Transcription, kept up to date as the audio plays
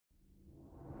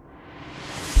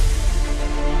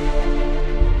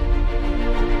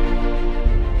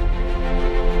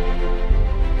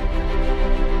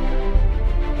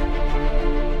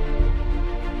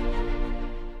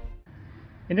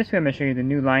this video I'm going to show you the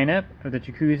new lineup of the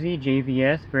Jacuzzi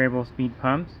JVS variable speed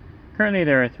pumps. Currently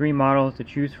there are 3 models to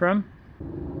choose from.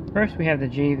 First we have the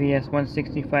JVS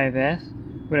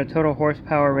 165S with a total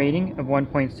horsepower rating of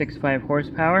 1.65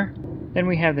 horsepower. Then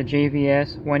we have the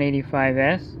JVS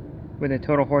 185S with a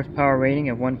total horsepower rating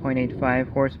of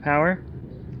 1.85 horsepower.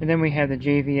 And then we have the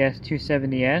JVS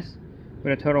 270S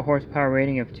with a total horsepower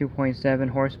rating of 2.7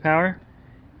 horsepower.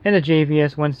 And the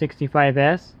JVS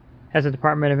 165S has a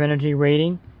Department of Energy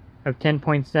rating of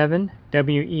 10.7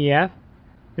 WEF.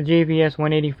 The JVS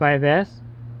 185S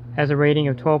has a rating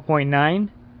of 12.9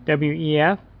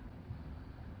 WEF.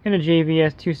 And the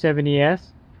JVS 270S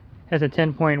has a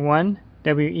 10.1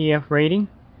 WEF rating.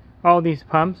 All these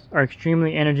pumps are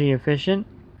extremely energy efficient.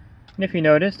 And if you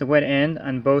notice, the wet end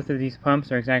on both of these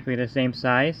pumps are exactly the same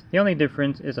size. The only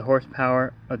difference is the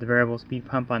horsepower of the variable speed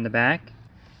pump on the back.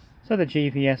 So the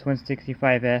JVS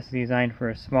 165S is designed for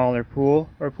a smaller pool,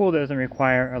 or a pool that doesn't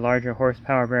require a larger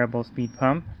horsepower variable speed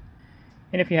pump.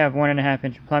 And if you have 1.5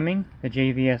 inch plumbing, the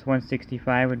JVS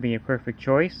 165 would be a perfect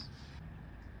choice.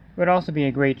 It would also be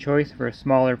a great choice for a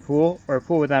smaller pool, or a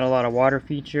pool without a lot of water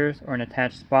features, or an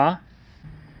attached spa.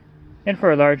 And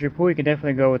for a larger pool, you can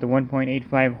definitely go with the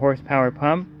 1.85 horsepower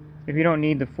pump. If you don't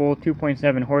need the full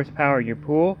 2.7 horsepower of your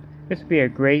pool, this would be a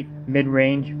great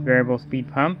mid-range variable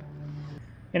speed pump.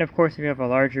 And of course, if you have a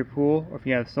larger pool, or if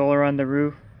you have solar on the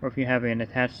roof, or if you have an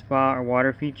attached spa or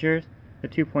water features, the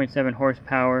 2.7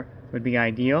 horsepower would be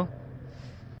ideal.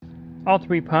 All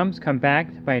 3 pumps come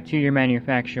backed by a 2-year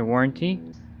manufacturer warranty.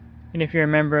 And if you're a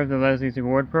member of the Leslie's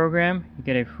Reward program, you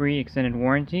get a free extended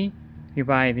warranty. If you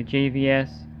buy the JVS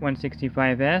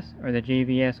 165S or the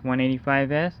JVS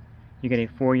 185S, you get a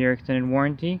 4-year extended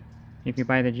warranty. If you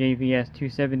buy the JVS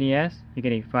 270S, you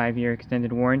get a 5-year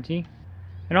extended warranty.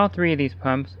 And all 3 of these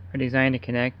pumps are designed to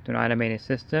connect to an automated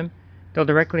system. They'll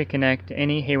directly connect to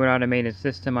any Hayward automated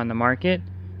system on the market.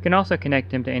 You can also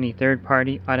connect them to any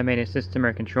third-party automated system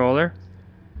or controller.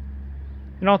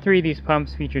 And all 3 of these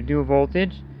pumps feature dual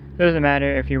voltage. It doesn't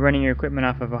matter if you're running your equipment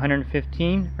off of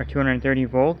 115 or 230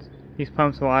 volts. These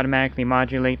pumps will automatically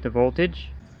modulate the voltage.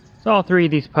 So all 3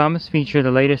 of these pumps feature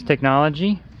the latest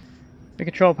technology. The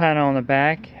control panel on the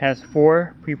back has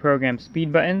 4 pre-programmed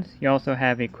speed buttons. You also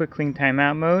have a quick clean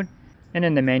timeout mode. And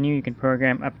in the menu you can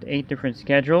program up to 8 different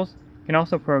schedules. You can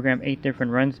also program 8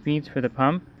 different run speeds for the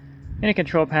pump. And the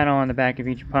control panel on the back of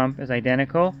each pump is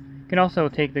identical. You can also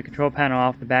take the control panel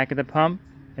off the back of the pump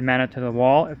and mount it to the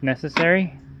wall if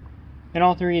necessary. And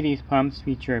all 3 of these pumps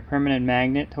feature a permanent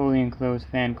magnet, totally enclosed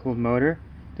fan-cooled motor.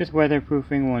 This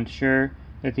weatherproofing will ensure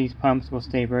that these pumps will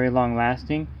stay very long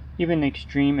lasting, even in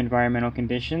extreme environmental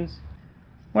conditions.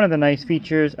 One of the nice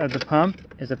features of the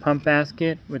pump is a pump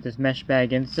basket with this mesh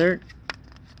bag insert.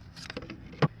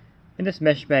 And this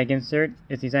mesh bag insert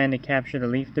is designed to capture the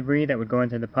leaf debris that would go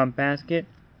into the pump basket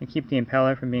and keep the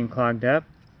impeller from being clogged up.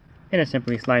 And it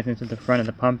simply slides into the front of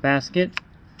the pump basket.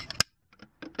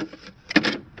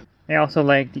 I also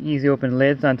like the easy open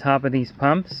lids on top of these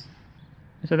pumps.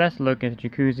 So that's a look at the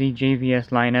Jacuzzi JVS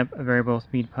lineup of variable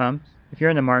speed pumps. If you're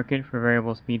in the market for a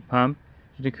variable speed pump,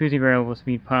 the Jacuzzi variable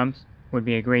speed pumps would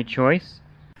be a great choice.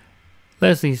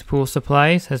 Leslie's Pool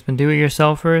Supplies has been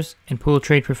do-it-yourselfers and pool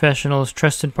trade professionals'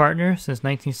 trusted partner since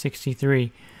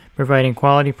 1963, providing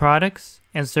quality products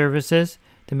and services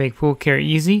to make pool care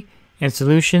easy and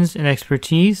solutions and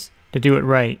expertise to do it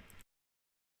right.